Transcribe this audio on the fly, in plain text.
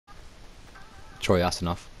Troy, that's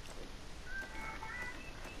enough.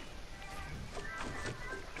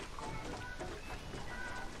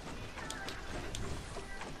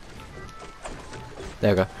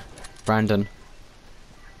 There we go. Brandon.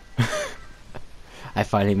 I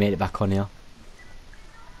finally made it back on here.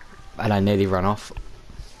 And I nearly ran off.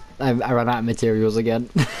 I ran out of materials again.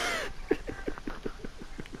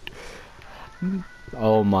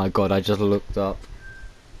 Oh my god, I just looked up.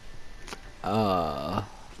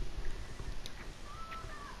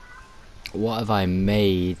 What have I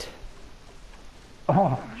made?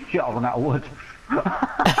 Oh shit, I ran out of wood.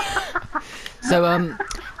 So,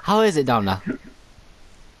 how is it down there?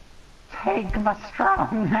 Take my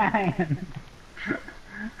strong hand.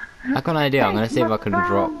 I got an idea, I'm gonna see if I can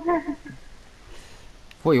drop.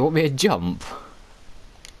 What, you want me to jump?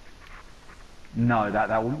 No,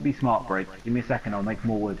 that wouldn't be smart, Break. Give me a second, I'll make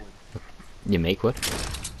more wood. You make wood?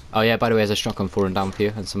 Oh yeah, by the way, there's a shotgun falling down for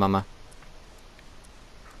you and some ammo.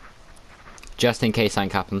 Just in case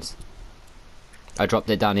something happens. I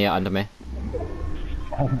dropped it down here under me.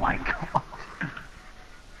 Oh my god.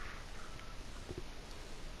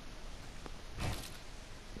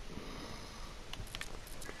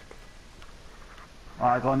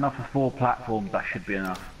 Alright, I got enough for 4 platforms, that should be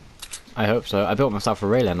enough. I hope so. I built myself a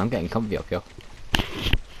railing, I'm getting comfy up here.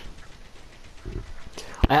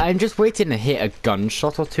 I'm just waiting to hit a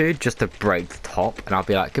gunshot or two just to break the top, and I'll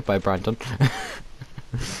be like, goodbye, Brandon.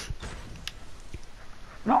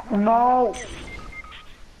 No, no!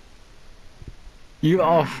 You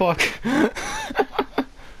are fuck.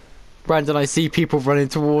 Brandon, I see people running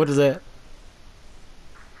towards it.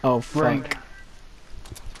 Oh fuck.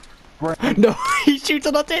 Break. No, he's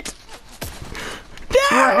shooting at it.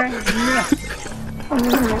 No!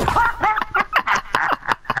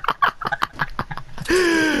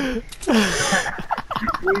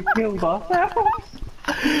 We killed ourselves.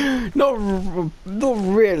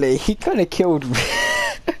 Not really. He kind of killed me.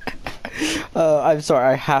 I'm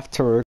sorry. I have to.